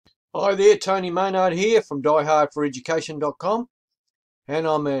Hi there, Tony Maynard here from diehardforeducation.com, and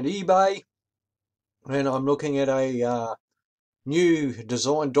I'm at eBay and I'm looking at a new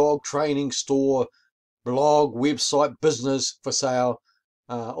design dog training store, blog, website, business for sale,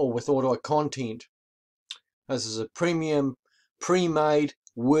 or with auto content. This is a premium, pre-made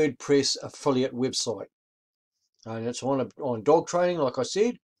WordPress affiliate website, and it's on dog training, like I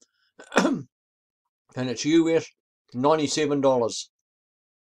said, and it's US $97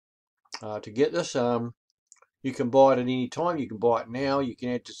 to get this. You can buy it at any time. You can buy it now. You can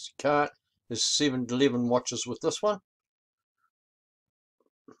add to your cart. There's 7 to 11 watches with this one.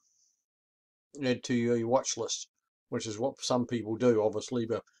 Add to your watch list, which is what some people do, obviously,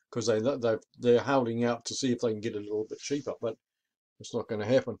 because they're holding out to see if they can get it a little bit cheaper, but it's not going to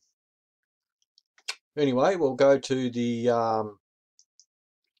happen. Anyway, we'll go to the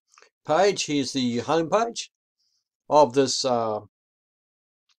page. Here's the home page of this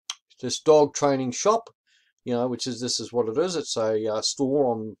this dog training shop. Which is, this is what it is. It's a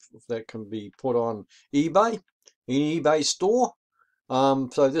store that can be put on eBay, an eBay store.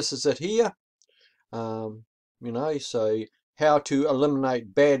 So this is it here. So how to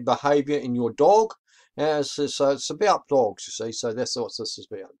eliminate bad behavior in your dog. So it's about dogs, you see. So that's what this is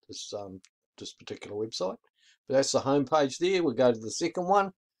about. This particular website. But that's the home page there. We'll go to the second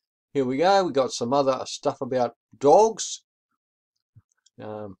one. Here we go. We got some other stuff about dogs.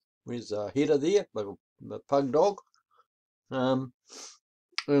 Where's a header there? Little pug dog. And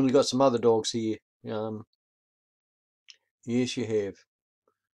we got some other dogs here. Yes, you have.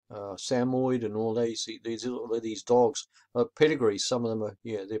 Samoyed and all these dogs are pedigrees. Some of them are,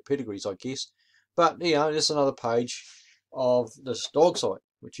 yeah, they're pedigrees, I guess. But there's another page of this dog site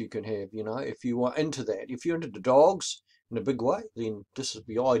which you can have. If you are into that, if you're into the dogs in a big way, then this is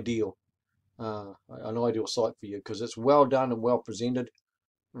the ideal, an ideal site for you, because it's well done and well presented.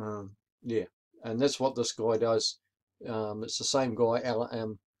 Yeah, and that's what this guy does. It's the same guy,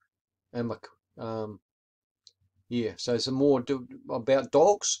 Amick. Yeah, so some more about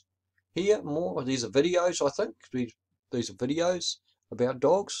dogs here. More. These are videos, I think. These are videos about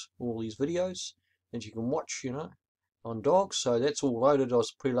dogs. All these videos that you can watch, on dogs. So that's all loaded. I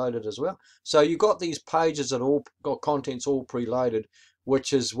was preloaded as well. So you got these pages that all got contents all preloaded,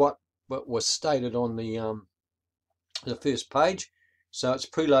 which is what was stated on the first page. So it's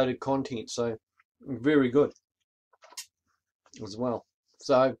preloaded content. So very good as well.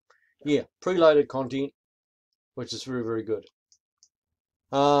 So yeah, preloaded content, which is very, very good.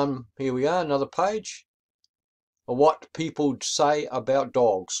 Here we are, another page of what people say about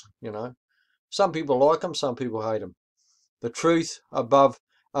dogs. Some people like them, some people hate them. The truth about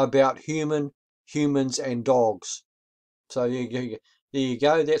humans and dogs. So there you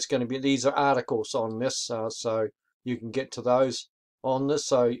go. That's going to be, these are articles on this, so you can get to those on this.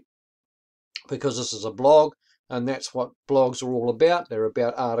 So because this is a blog, and that's what blogs are all about. They're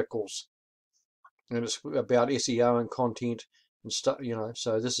about articles, and it's about SEO and content and stuff.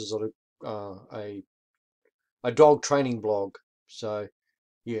 So this is a dog training blog. So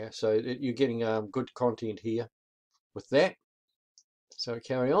yeah, so you're getting good content here with that. So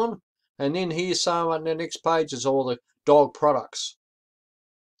carry on, and then here's some on the next page is all the dog products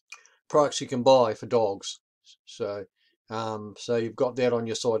you can buy for dogs. So so you've got that on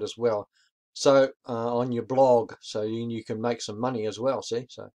your site as well. So on your blog, so you can make some money as well. See,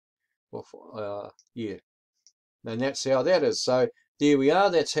 so yeah, and that's how that is. So there we are.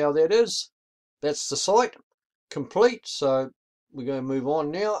 That's how that is. That's the site complete. So we're going to move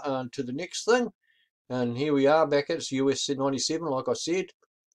on now to the next thing. And here we are back at it's US 97, like I said,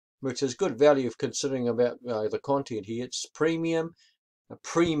 which is good value considering about the content here. It's premium, a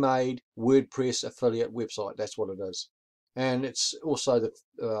pre-made WordPress affiliate website. That's what it is. And it's also the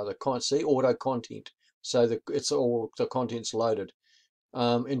auto content. So it's all the content's loaded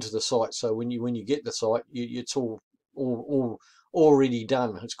into the site. So when you get the site, it's all already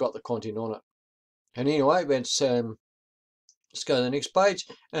done. It's got the content on it. And anyway, let's go to the next page.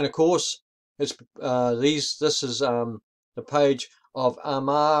 And of course, it's this is the page of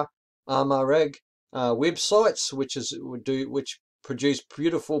Amarag websites, which produce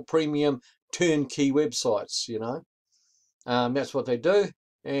beautiful premium turnkey websites. That's what they do.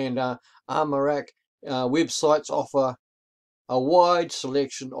 And Amarag websites offer a wide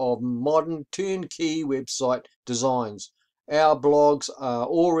selection of modern turnkey website designs. Our blogs are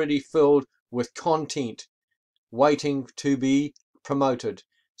already filled with content waiting to be promoted.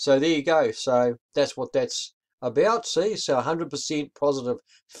 So there you go. So that's what that's about. See, so 100% positive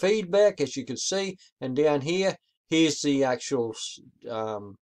feedback, as you can see. And down here, here's the actual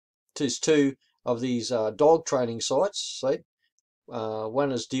there's two of these dog training sites. See,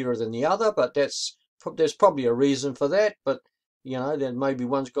 one is dearer than the other, but there's probably a reason for that. But you know, then maybe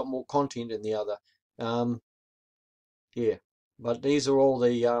one's got more content than the other. Yeah, but these are all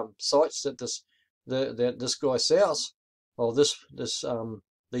the sites that this guy sells, or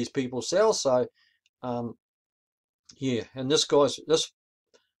these people sell. So yeah, and this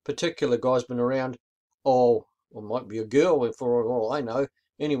particular guy's been around, or might be a girl for all I know.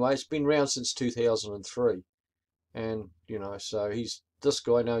 Anyway, it's been around since 2003, and you know, so this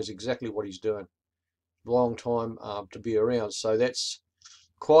guy knows exactly what he's doing. Long time to be around, so that's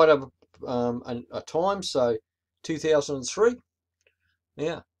quite a time. So 2003,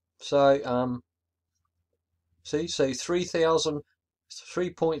 yeah. So see,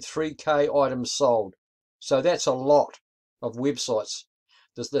 3.3k items sold. So that's a lot of websites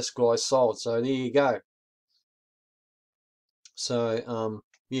this guy sold. So there you go. So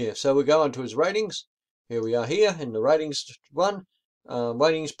yeah, so we're going to his ratings. Here we are here in the ratings one,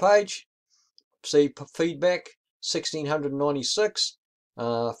 ratings page. See feedback 1696,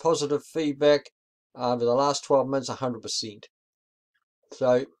 positive feedback over the last 12 months 100%.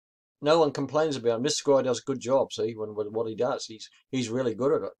 So no one complains about him. This guy does a good job. See, with what he does, he's really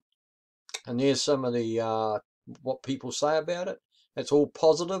good at it. And there's some of the what people say about it. It's all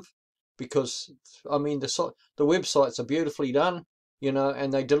positive, because I mean the websites are beautifully done, you know,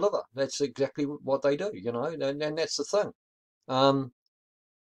 and they deliver. That's exactly what they do, you know, and that's the thing.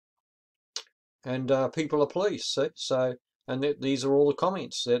 And people are pleased. See, so and these are all the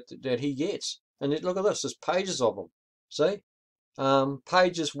comments that he gets. And look at this. There's pages of them. See,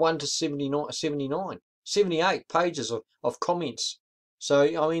 pages 1 to 79, 78 pages of comments. So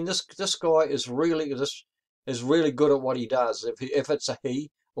I mean, this guy is really good at what he does. If it's a he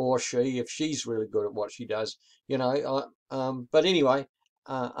or she, if she's really good at what she does, you know. But anyway,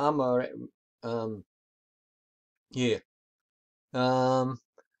 yeah.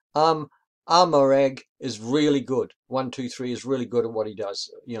 Amarag is really good. 123 is really good at what he does.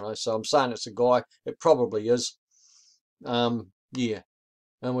 You know, so I'm saying it's a guy. It probably is. Yeah.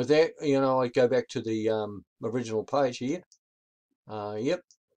 And with that, you know, I go back to the original page here. Yep,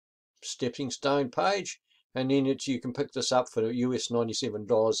 Stepping Stone page, and then you can pick this up for US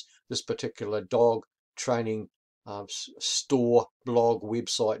 $97. This particular dog training store, blog,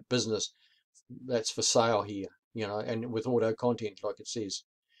 website, business that's for sale here. You know, and with auto content, like it says.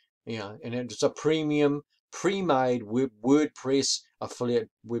 You know, and it's a premium, pre-made WordPress affiliate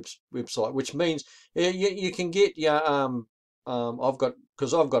website, which means you can get your I've got a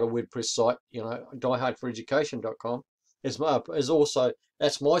WordPress site, you know, diehardforeducation.com is also,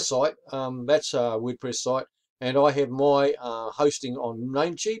 that's my site, that's a WordPress site, and I have my hosting on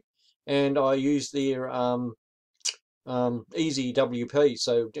Namecheap, and I use their Easy WP,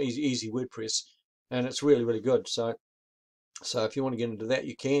 so easy WordPress, and it's really, really good. So if you want to get into that,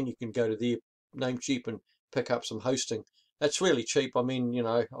 you can go to their Namecheap and pick up some hosting. That's really cheap. I mean, you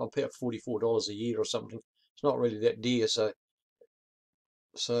know, I'll pay $44 a year or something. It's not really that dear, so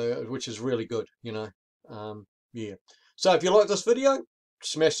which is really good, you know. Yeah. So if you like this video,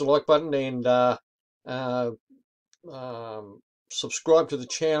 smash the like button, and subscribe to the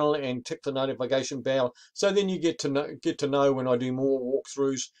channel and tick the notification bell, so then you get to know when I do more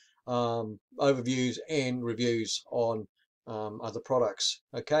walkthroughs, overviews and reviews on other products.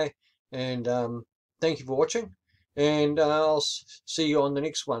 Okay, and thank you for watching, and I'll see you on the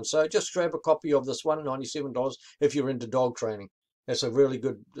next one. So just grab a copy of this one, $97, if you're into dog training. That's a really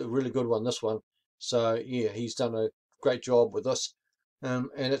good one, this one. So yeah, he's done a great job with this, and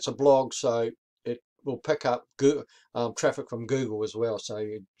it's a blog, so it will pick up Google, traffic from Google as well, so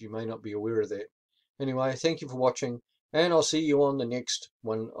you may not be aware of that. Anyway, thank you for watching, and I'll see you on the next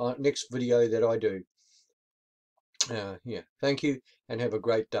one, next video that I do. Yeah, thank you, and have a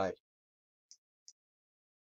great day.